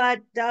 But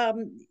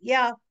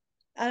yeah,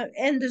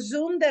 and the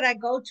Zoom that I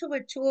go to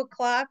at 2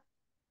 o'clock,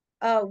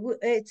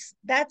 it's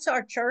that's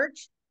our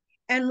church,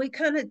 and we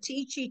kind of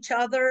teach each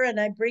other, and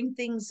I bring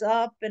things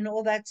up and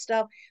all that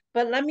stuff.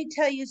 But let me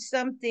tell you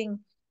something: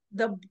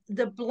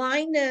 the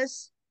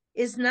blindness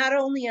is not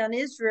only on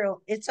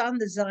Israel; it's on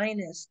the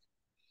Zionists.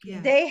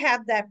 Yeah. They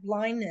have that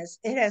blindness.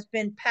 It has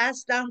been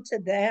passed down to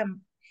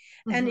them.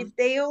 And if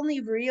they only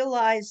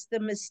realize the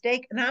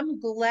mistake, and I'm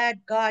glad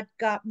God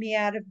got me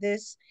out of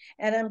this,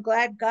 and I'm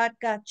glad God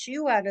got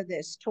you out of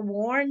this to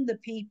warn the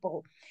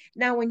people.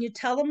 Now, when you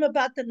tell them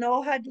about the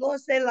Noahide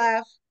laws, they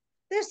laugh.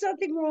 There's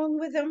nothing wrong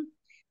with them.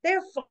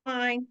 They're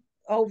fine.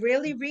 Oh,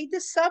 really? Read the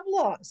sub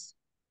laws,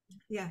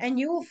 Yeah. and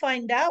you will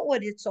find out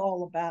what it's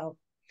all about.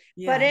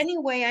 But Yeah.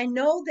 anyway, I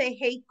know they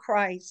hate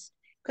Christ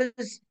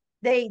because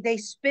they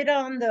spit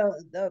on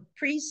the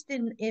priest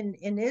in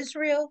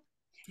Israel,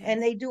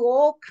 and they do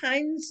all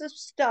kinds of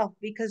stuff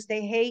because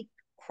they hate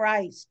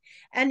Christ.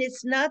 And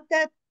it's not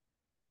that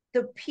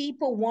the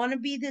people want to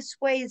be this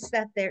way, it's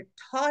that they're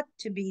taught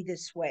to be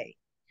this way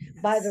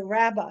by the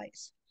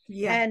rabbis.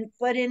 Yeah.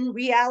 But in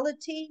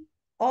reality,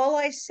 all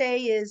I say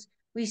is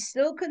we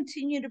still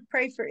continue to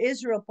pray for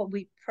Israel, but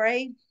we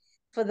pray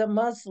for the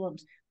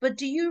Muslims. But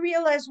do you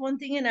realize one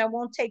thing, and I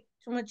won't take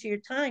too much of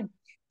your time?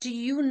 Do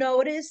you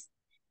notice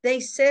they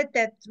said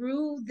that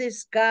through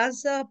this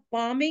Gaza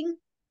bombing,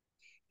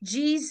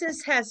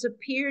 Jesus has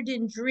appeared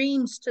in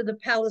dreams to the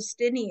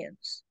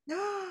Palestinians?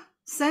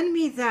 Send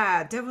me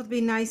that. That would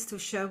be nice to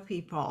show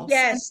people. Send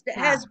Yes, me that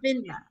that. has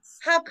been. Yes.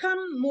 How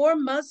come more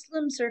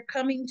Muslims are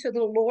coming to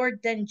the Lord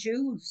than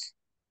Jews?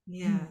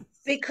 Yes.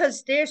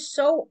 Because they're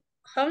so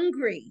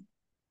hungry.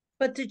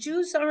 But the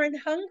Jews aren't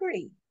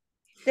hungry.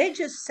 They're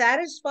just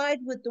satisfied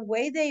with the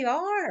way they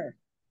are.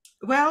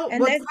 Well, And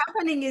what's then,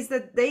 happening is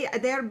that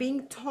they're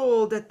being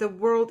told that the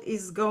world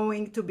is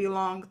going to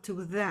belong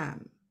to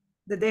them.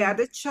 That they are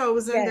the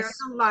chosen, they're yes,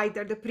 the light,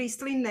 they're the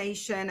priestly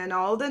nation, and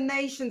all the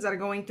nations are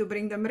going to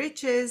bring them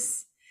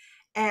riches,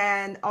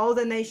 and all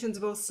the nations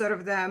will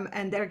serve them,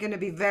 and they're going to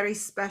be very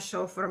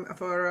special for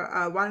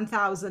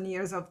 1,000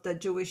 years of the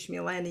Jewish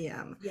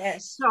millennium.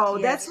 yes, So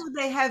that's yes, what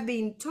they have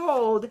been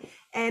told.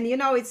 And, you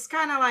know, it's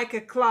kind of like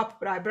a club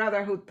pride,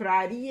 brotherhood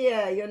pride.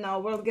 Yeah, you know,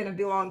 we're going to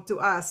belong to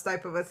us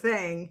type of a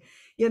thing,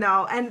 you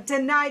know. And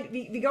tonight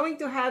we're going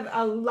to have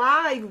a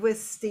live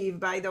with Steve,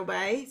 by the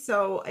way.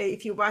 So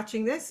if you're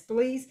watching this,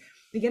 please,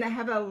 we're going to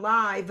have a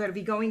live where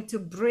we're going to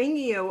bring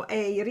you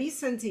a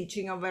recent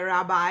teaching of a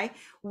rabbi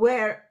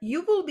where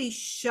you will be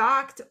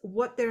shocked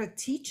what they're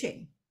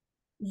teaching.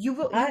 You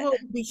will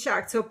be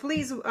shocked. So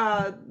please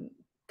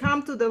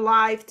come to the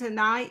live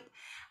tonight.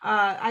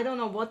 I don't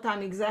know what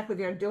time exactly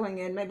we are doing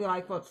it, maybe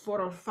like what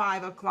 4 or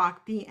 5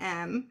 o'clock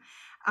p.m.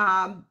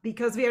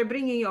 Because we are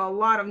bringing you a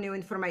lot of new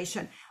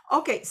information.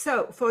 Okay,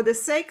 so for the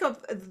sake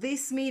of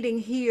this meeting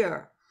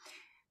here,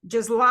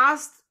 just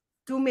last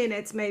 2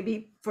 minutes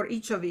maybe for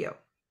each of you.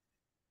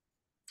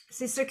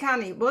 Sister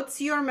Connie,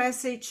 what's your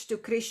message to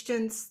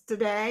Christians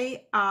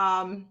today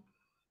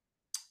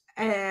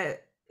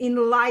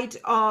in light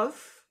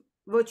of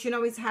what you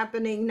know is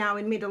happening now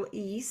in Middle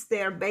East?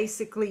 They're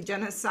basically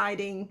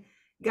genociding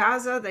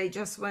Gaza. They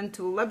just went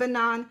to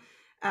Lebanon.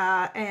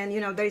 And, you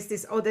know, there's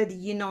this Oded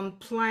Yinon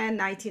plan,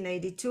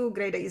 1982,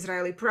 Great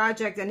Israeli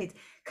Project. And it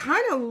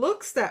kind of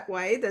looks that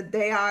way, that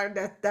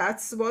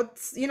that's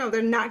what's, you know,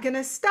 they're not going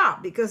to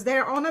stop because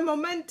they're on a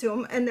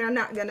momentum and they're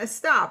not going to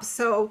stop.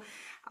 So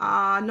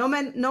no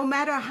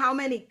matter how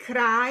many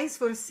cries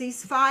for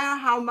ceasefire,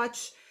 how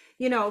much,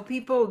 you know,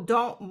 people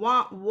don't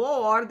want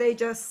war, they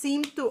just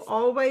seem to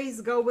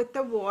always go with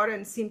the war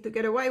and seem to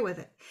get away with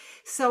it.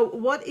 So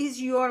what is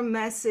your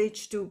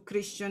message to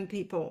Christian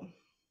people?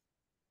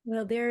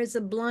 Well, there is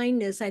a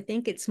blindness. I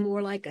think it's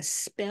more like a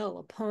spell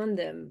upon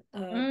them.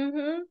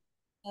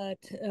 But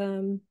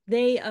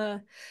they,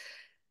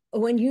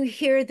 when you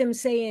hear them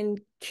saying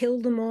kill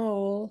them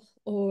all,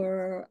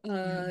 or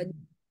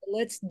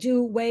let's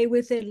do away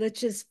with it,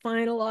 let's just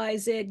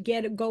finalize it,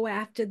 go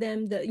after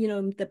them,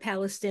 the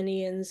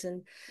Palestinians,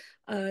 and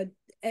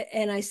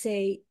I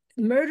say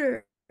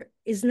murder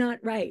is not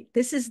right.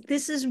 This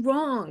is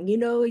wrong.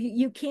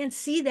 You can't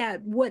see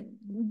that. What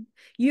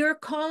you're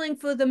calling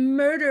for, the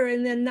murder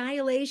and the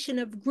annihilation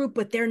of group,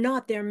 but they're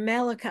not. They're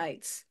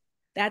Amalekites.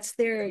 That's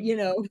their.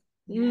 Yeah,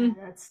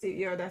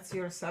 that's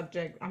your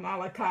subject,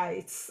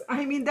 Amalekites.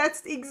 I mean,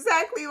 that's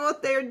exactly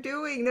what they're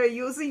doing. They're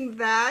using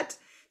that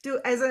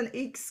as an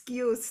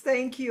excuse.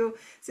 Thank you,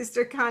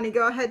 Sister Connie.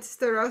 Go ahead,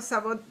 Sister Rosa.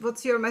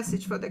 What's your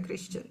message for the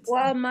Christians?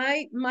 Well,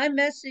 my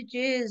message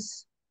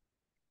is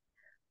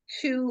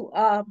to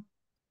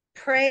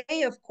pray,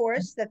 of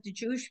course, that the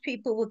Jewish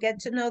people will get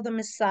to know the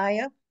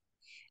Messiah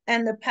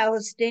and the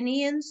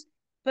Palestinians,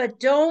 but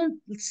don't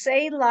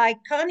say like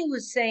Connie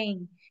was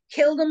saying,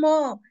 kill them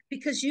all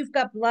because you've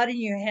got blood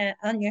in your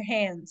on your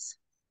hands.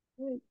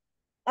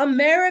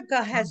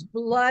 America has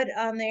blood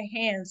on their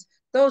hands.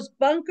 Those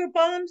bunker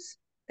bombs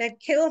that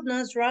killed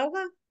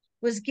Nasrallah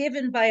was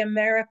given by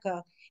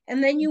America.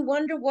 And then you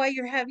wonder why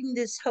you're having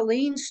this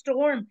Helene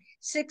storm.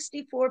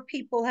 64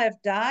 people have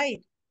died.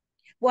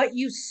 What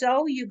you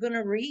sow, you're going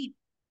to reap.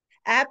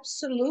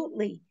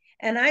 Absolutely.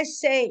 And I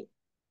say,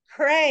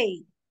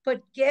 pray,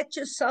 but get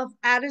yourself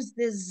out of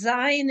this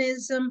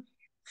Zionism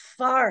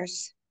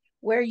farce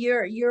where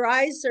your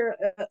eyes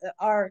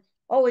are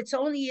oh, it's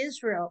only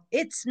Israel.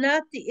 It's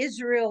not the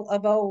Israel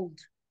of old.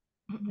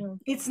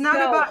 It's not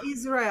No. about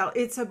Israel,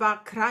 it's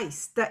about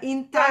Christ. The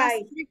entire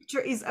Right.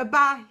 scripture is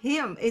about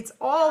him. It's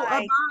all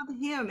Right. about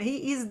him.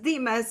 He is the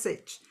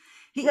message.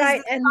 He Right,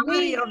 is the and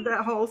summary of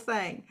the whole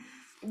thing.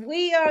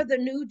 we are the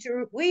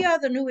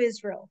new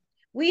Israel.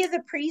 We are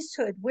the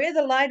priesthood. We're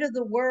the light of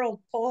the world.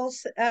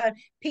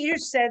 Peter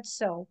said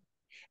so.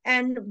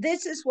 And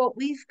this is what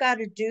we've got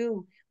to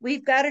do.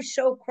 We've got to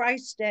show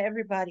Christ to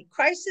everybody.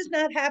 Christ is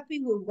not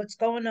happy with what's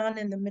going on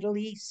in the Middle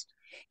East.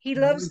 He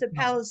No, loves he's the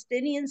not.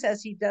 Palestinians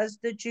as he does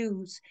the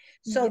Jews.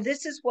 So Yeah.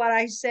 this is what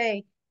I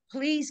say.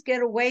 Please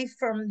get away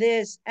from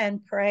this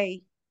and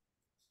pray.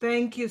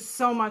 Thank you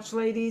so much,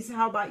 ladies.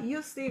 How about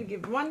you, Steve?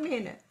 Give 1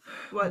 minute.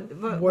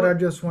 What I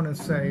just want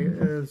to say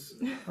is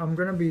I'm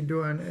going to be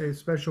doing a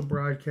special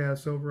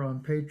broadcast over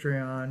on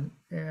Patreon,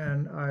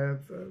 and I have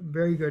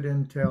very good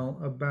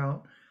intel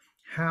about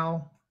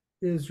how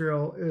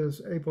Israel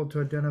is able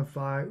to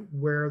identify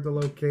where the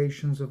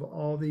locations of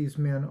all these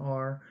men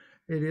are.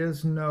 It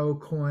is no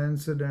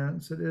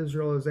coincidence that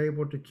Israel is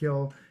able to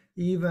kill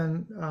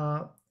even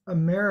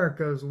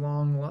America's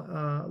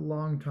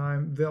long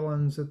time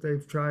villains that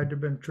they've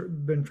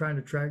been trying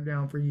to track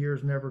down for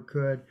years, never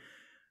could.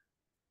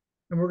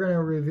 And we're going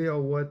to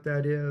reveal what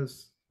that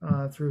is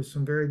through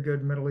some very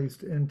good Middle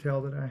East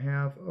intel that I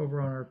have over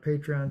on our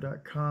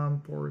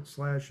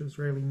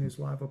patreon.com/Israeli News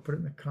Live. I'll put it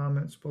in the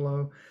comments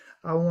below.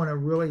 I want to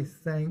really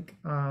thank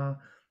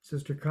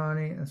Sister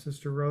Connie and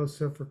Sister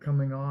Rosa for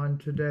coming on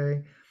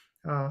today.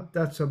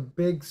 That's a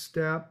big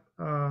step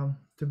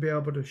to be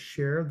able to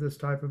share this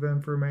type of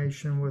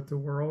information with the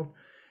world,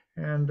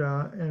 and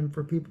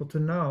for people to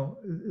know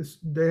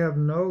they have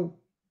no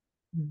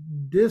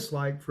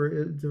dislike for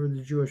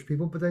the Jewish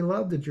people, but they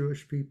love the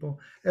Jewish people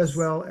as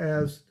well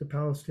as the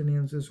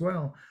Palestinians as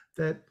well,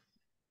 that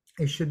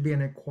it should be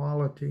an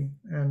equality.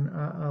 And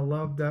I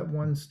love that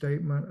one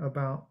statement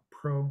about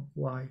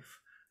pro-life.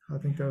 I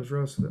think that was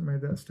Rosa that made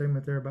that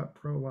statement there about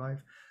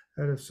pro-life.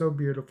 That is so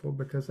beautiful,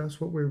 because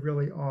that's what we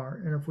really are.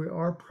 And if we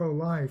are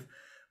pro-life,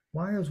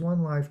 why has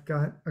one life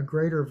got a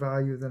greater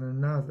value than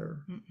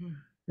another?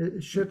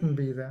 It shouldn't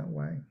be that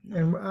way.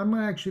 And I'm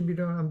actually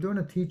I'm doing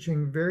a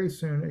teaching very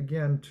soon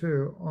again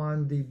too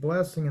on the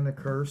blessing and the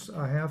curse.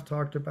 I have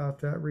talked about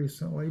that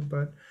recently,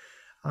 but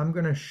I'm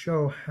going to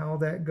show how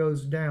that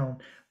goes down.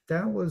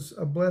 That was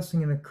a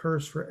blessing and a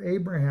curse for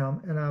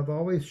Abraham, and I've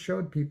always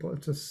showed people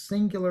it's a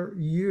singular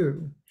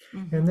you.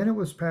 And then it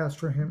was passed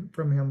from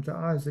him to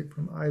Isaac,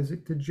 from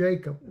Isaac to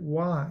Jacob.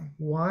 Why?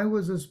 Why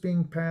was this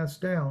being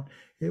passed down?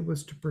 It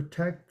was to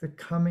protect the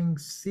coming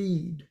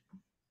seed.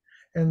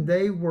 And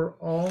they were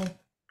all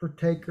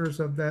partakers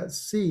of that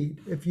seed.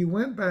 If you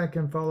went back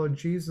and followed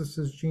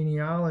Jesus's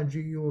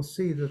genealogy, you will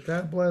see that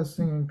that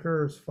blessing and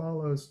curse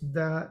follows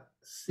that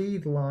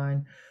seed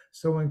line.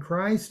 So when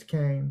Christ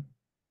came,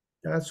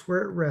 that's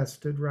where it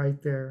rested,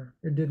 right there.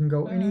 It didn't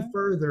go any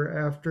further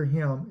after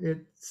him.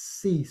 It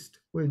ceased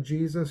with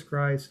Jesus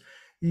Christ.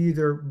 You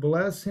either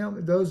bless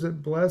him, those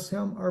that bless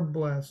him are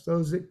blessed.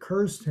 Those that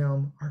cursed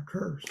him are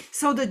cursed.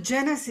 So the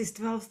Genesis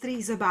 12:3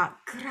 is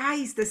about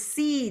Christ, the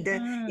seed.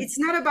 It's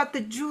not about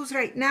the Jews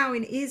right now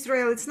in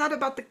Israel. It's not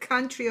about the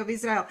country of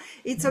Israel.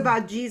 It's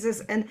about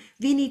Jesus. And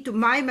we need to,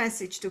 my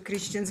message to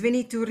Christians, we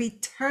need to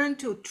return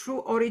to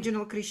true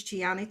original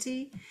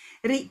Christianity,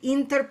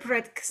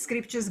 reinterpret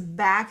scriptures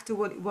back to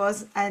what it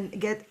was, and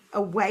get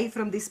away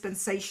from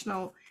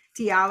dispensational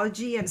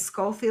theology and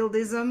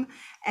Scofieldism,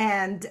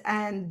 and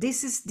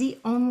this is the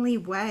only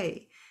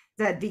way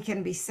that we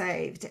can be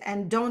saved,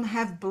 and don't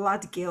have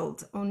blood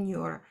guilt on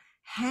your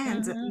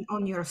hands and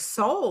on your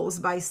souls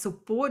by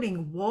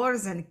supporting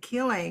wars and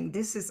killing.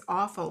 This is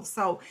awful.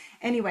 So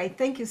anyway,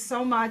 thank you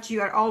so much.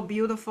 You are all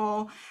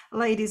beautiful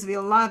ladies. We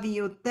love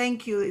you.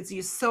 Thank you.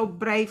 You're so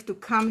brave to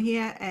come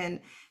here and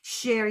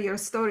share your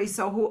story.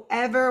 So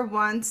whoever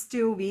wants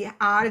to, we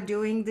are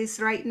doing this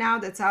right now.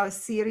 That's our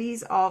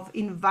series of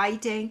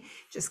inviting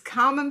just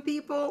common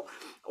people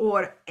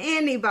or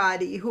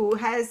anybody who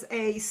has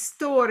a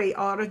story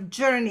or a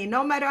journey,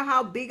 no matter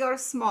how big or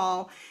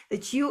small,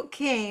 that you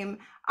came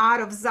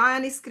out of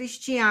Zionist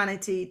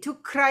Christianity to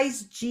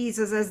Christ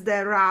Jesus as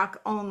the rock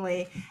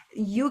only,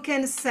 you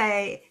can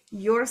say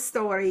your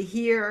story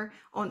here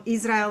on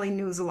Israeli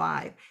News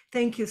Live.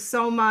 Thank you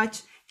so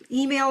much.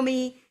 Email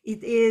me.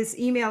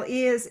 Email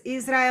is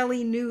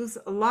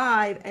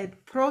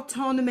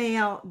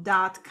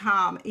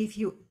israellinewslive@protonmail.com. If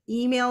you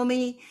email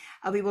me,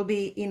 we will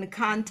be in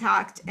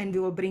contact and we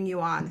will bring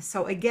you on.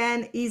 So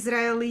again,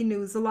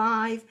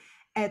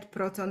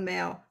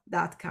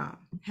 israellinewslive@protonmail.com.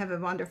 Have a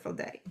wonderful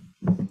day.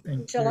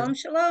 Thank Shalom, you.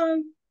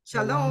 shalom.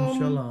 Shalom.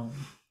 Shalom.